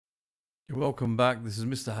Welcome back. This is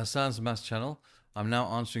Mr. Hassan's Maths channel. I'm now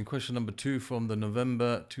answering question number 2 from the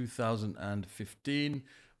November 2015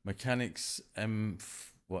 Mechanics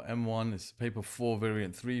M1. It's paper 4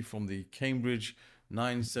 variant 3 from the Cambridge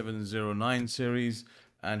 9709 series.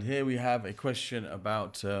 And here we have a question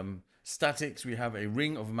about statics. We have a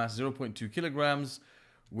ring of mass 0.2 kilograms,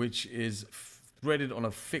 which is threaded on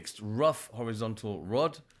a fixed rough horizontal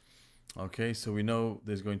rod. Okay, so we know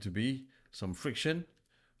there's going to be some friction.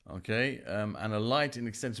 Okay, and a light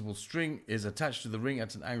inextensible string is attached to the ring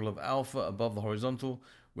at an angle of alpha above the horizontal,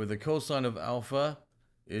 where the cosine of alpha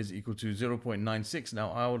is equal to 0.96. Now,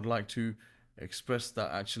 I would like to express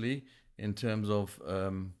that actually in terms of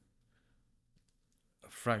a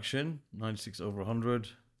fraction, 96 over 100.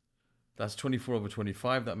 That's 24 over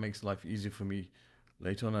 25. That makes life easier for me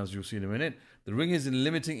later on, as you'll see in a minute. The ring is in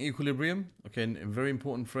limiting equilibrium. Okay, a very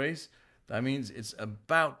important phrase. That means it's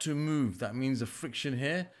about to move. That means the friction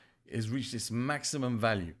here is reached its maximum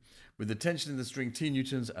value. With the tension in the string T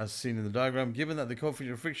newtons as seen in the diagram, given that the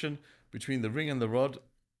coefficient of friction between the ring and the rod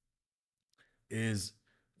is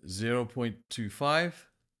 0.25,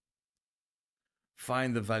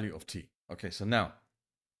 find the value of T. Okay, so now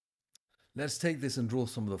let's take this and draw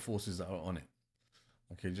some of the forces that are on it.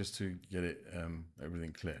 Okay, just to get it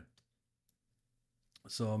everything clear.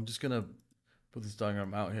 So I'm just going to put this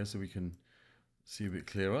diagram out here so we can see a bit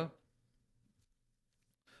clearer.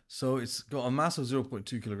 So it's got a mass of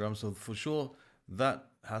 0.2 kilograms. So for sure, that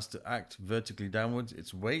has to act vertically downwards.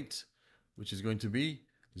 Its weight, which is going to be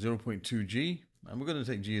 0.2 G. And we're going to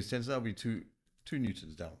take G as 10, so that'll be 2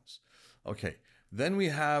 newtons downwards. Okay, then we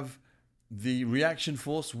have the reaction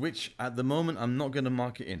force, which at the moment, I'm not going to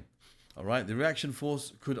mark it in. All right, the reaction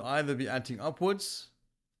force could either be acting upwards,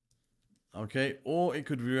 okay, or it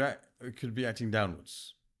could be acting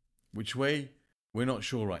downwards. Which way? We're not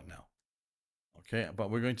sure right now. Okay,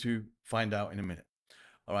 but we're going to find out in a minute.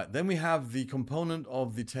 All right, then we have the component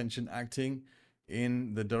of the tension acting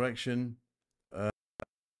in the direction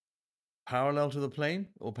parallel to the plane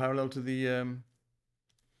or parallel to the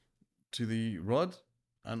rod,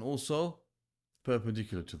 and also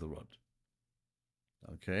perpendicular to the rod.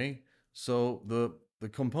 Okay, so the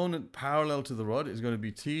component parallel to the rod is going to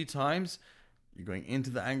be T times, you're going into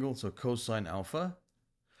the angle, so cosine alpha,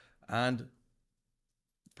 and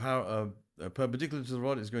perpendicular to the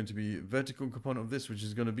rod is going to be vertical component of this, which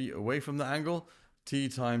is going to be away from the angle, T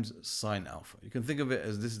times sine alpha. You can think of it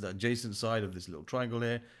as this is the adjacent side of this little triangle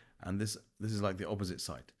here, and this is like the opposite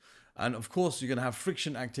side. And of course, you're going to have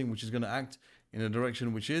friction acting, which is going to act in a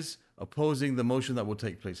direction which is opposing the motion that will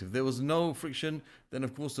take place. If there was no friction, then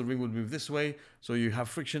of course the ring would move this way. So you have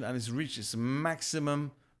friction and it's reached its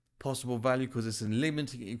maximum possible value because it's in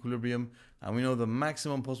limiting equilibrium, and we know the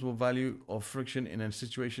maximum possible value of friction in a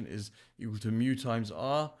situation is equal to mu times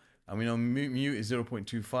r, and we know mu is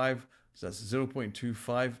 0.25, so that's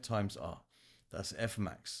 0.25 times r. That's F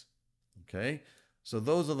max. Okay, so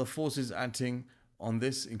those are the forces acting on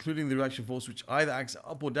this, including the reaction force, which either acts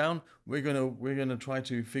up or down. We're gonna try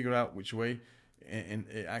to figure out which way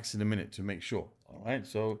it acts in a minute to make sure. All right,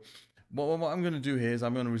 so what I'm going to do here is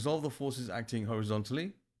I'm going to resolve the forces acting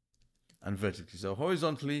horizontally and vertically. So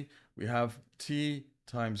horizontally, we have T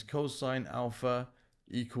times cosine alpha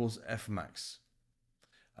equals F max.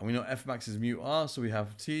 And we know F max is mu r, so we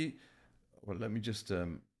have T. Well, let me just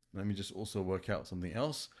also work out something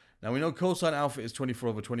else. Now we know cosine alpha is 24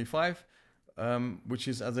 over 25, which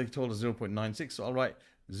is, as I told us, 0.96. So I'll write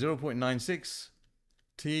 0.96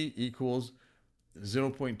 T equals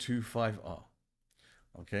 0.25 r.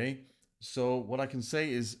 Okay, so what I can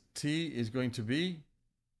say is T is going to be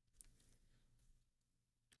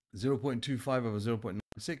 0.25 over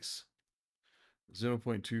 0.96.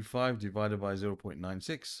 0.25 divided by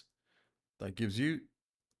 0.96. That gives you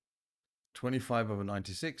 25 over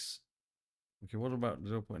 96. Okay, what about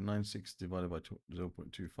 0.96 divided by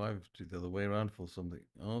 0.25? Do the other way around for something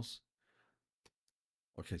else.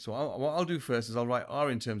 Okay, so what I'll do first is I'll write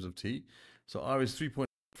R in terms of T. So R is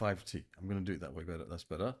 3.5 T. I'm going to do it that way better. That's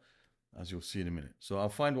better, as you'll see in a minute. So I'll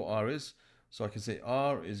find what R is. So I can say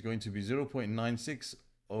R is going to be 0.96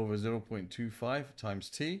 over 0.25 times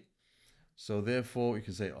T. So therefore, you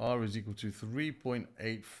can say R is equal to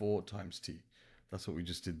 3.84 times T. That's what we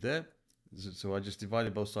just did there. So I just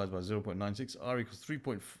divided both sides by 0.96. R equals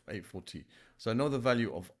 3.84 T. So I know the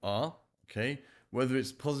value of R, okay? Whether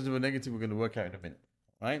it's positive or negative, we're going to work out in a minute,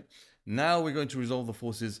 right? Now we're going to resolve the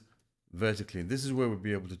forces vertically. And this is where we'll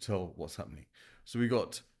be able to tell what's happening. So we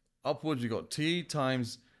got upwards, we got T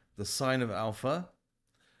times the sine of alpha.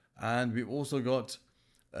 And we've also got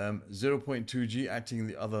 0.2 G acting in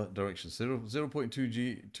the other direction. So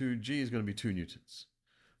 0.2 G is going to be 2 newtons.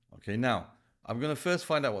 Okay, now I'm going to first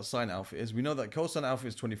find out what sine alpha is. We know that cosine alpha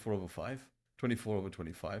is 24 over 5, 24 over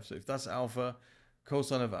 25. So if that's alpha,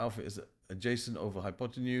 cosine of alpha is adjacent over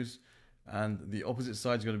hypotenuse, and the opposite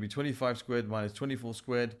side is going to be 25 squared minus 24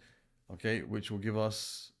 squared, okay, which will give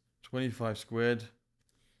us 25 squared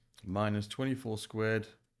minus 24 squared,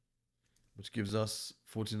 which gives us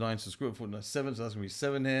 49. So square root of 49 is 7, so that's going to be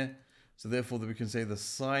 7 here. So therefore, we can say the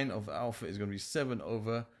sine of alpha is going to be 7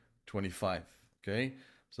 over 25. Okay,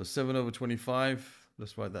 so 7 over 25,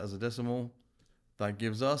 let's write that as a decimal. That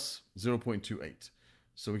gives us 0.28.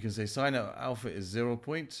 So we can say sine of alpha is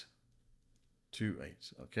 0.28.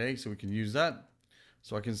 Okay, so we can use that.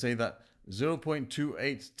 So I can say that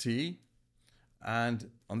 0.28t,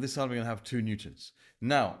 and on this side we're going to have 2 newtons.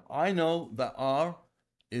 Now, I know that R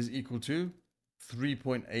is equal to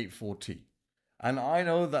 3.84t. And I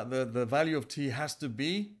know that the value of t has to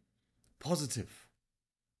be positive.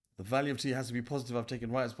 The value of t has to be positive. I've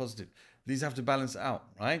taken right as positive. These have to balance out,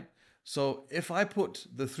 right? So if I put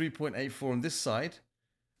the 3.84 on this side,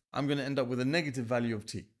 I'm going to end up with a negative value of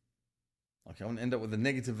t. Okay, I'm going to end up with a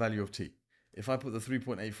negative value of t. If I put the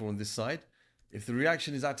 3.84 on this side, if the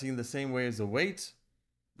reaction is acting in the same way as the weight,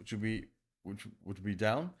 which would be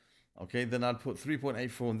down, okay, then I'd put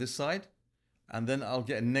 3.84 on this side, and then I'll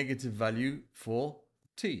get a negative value for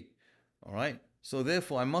t. All right, so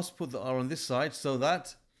therefore I must put the r on this side so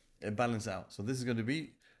that it balances out. So this is going to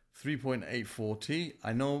be 3.84t.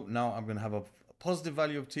 I know now I'm going to have a positive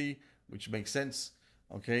value of t, which makes sense.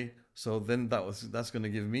 Okay, so then that's going to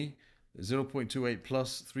give me 0.28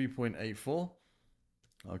 plus 3.84.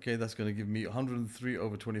 Okay, that's going to give me 103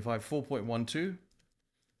 over 25, 4.12.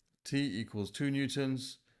 T equals 2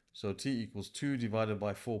 newtons. So T equals 2 divided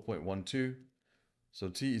by 4.12. So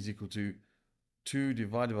T is equal to 2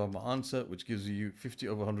 divided by my answer, which gives you 50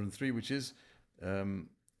 over 103, which is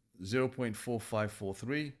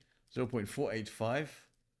 0.4543, 0.485.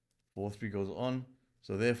 43 goes on.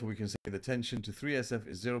 So therefore we can say the tension to 3SF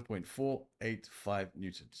is 0.485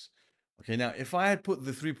 newtons. Okay, now if I had put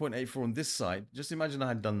the 3.84 on this side, just imagine I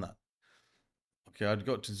had done that. Okay, I'd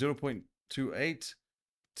got to 0.28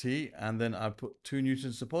 T, and then I'd put 2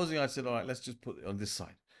 newtons. Supposing I said, all right, let's just put it on this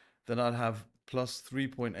side. Then I'd have plus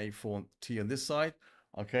 3.84 T on this side.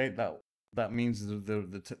 Okay, that means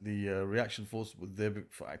the reaction force would there be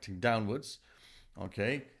for acting downwards.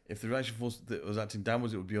 Okay, if the reaction force that was acting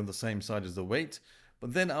downwards, it would be on the same side as the weight.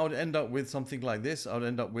 But then I would end up with something like this. I would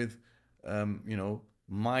end up with,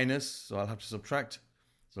 minus. So I'll have to subtract.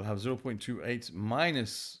 So I'll have 0.28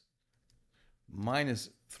 minus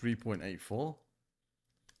 3.84.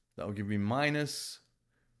 That will give me minus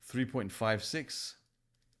 3.56.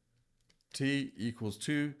 T equals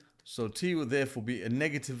 2. So T will therefore be a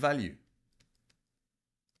negative value.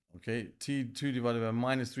 Okay, T2 divided by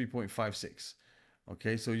minus 3.56.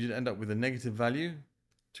 Okay, so you'd end up with a negative value,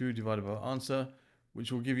 2 divided by answer,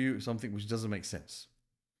 which will give you something which doesn't make sense.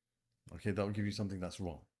 Okay, that will give you something that's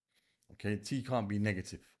wrong. Okay, T can't be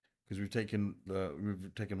negative because we've taken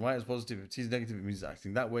right as positive. If T is negative, it means it's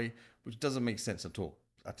acting that way, which doesn't make sense at all,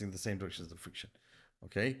 acting in the same direction as the friction.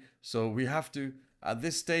 Okay, so we have to, at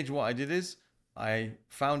this stage, what I did is I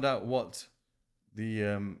found out what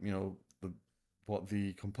the what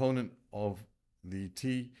the component of the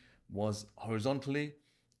T was horizontally,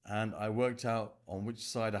 and I worked out on which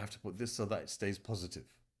side I have to put this so that it stays positive.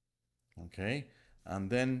 Okay, and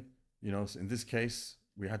then in this case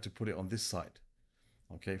we had to put it on this side,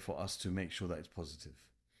 okay, for us to make sure that it's positive.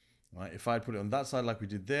 Right, if I put it on that side like we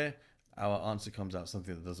did there, our answer comes out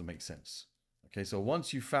something that doesn't make sense. Okay, so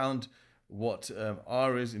once you found what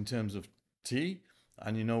R is in terms of T,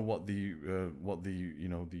 and you know what the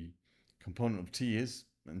component of T is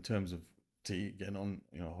in terms of T, getting on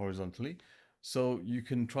horizontally, so you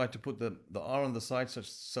can try to put the R on the side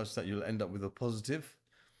such that you'll end up with a positive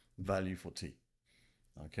value for T.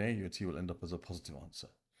 Okay, your T will end up as a positive answer.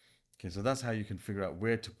 Okay, so that's how you can figure out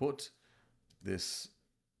where to put this.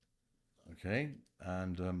 Okay,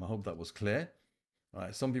 and I hope that was clear. All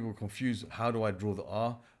right, some people confuse, how do I draw the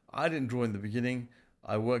R? I didn't draw in the beginning.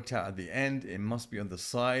 I worked out at the end, it must be on the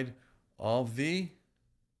side of the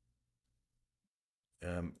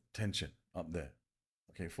tension up there,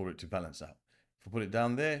 okay, for it to balance out. If I put it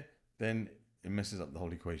down there, then it messes up the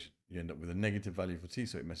whole equation. You end up with a negative value for T,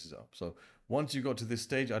 so it messes up. So once you got to this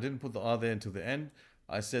stage, I didn't put the R there until the end.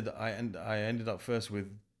 I said I ended up first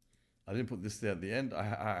with, I didn't put this there at the end.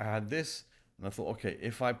 I had this, and I thought, okay,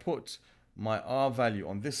 if I put my R value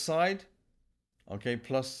on this side, okay,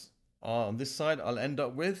 plus R on this side, I'll end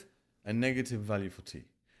up with a negative value for T.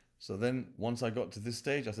 So then once I got to this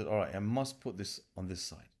stage, I said, all right, I must put this on this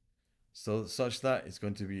side. So such that it's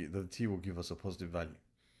going to be, the T will give us a positive value.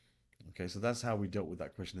 Okay, so that's how we dealt with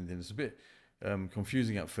that question. And then it's a bit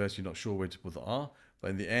confusing at first. You're not sure where to put the R,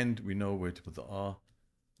 but in the end, we know where to put the R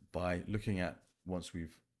by looking at once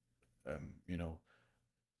we've, you know,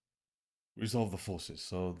 resolve the forces.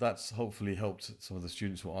 So that's hopefully helped some of the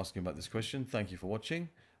students who are asking about this question. Thank you for watching.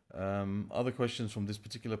 Other questions from this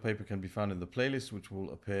particular paper can be found in the playlist, which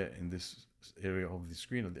will appear in this area of the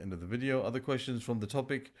screen at the end of the video. Other questions from the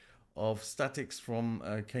topic of statics from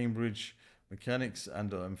Cambridge Mechanics.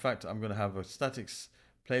 And in fact, I'm going to have a statics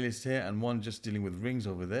playlist here and one just dealing with rings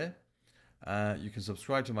over there. You can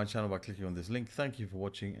subscribe to my channel by clicking on this link. Thank you for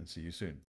watching and see you soon.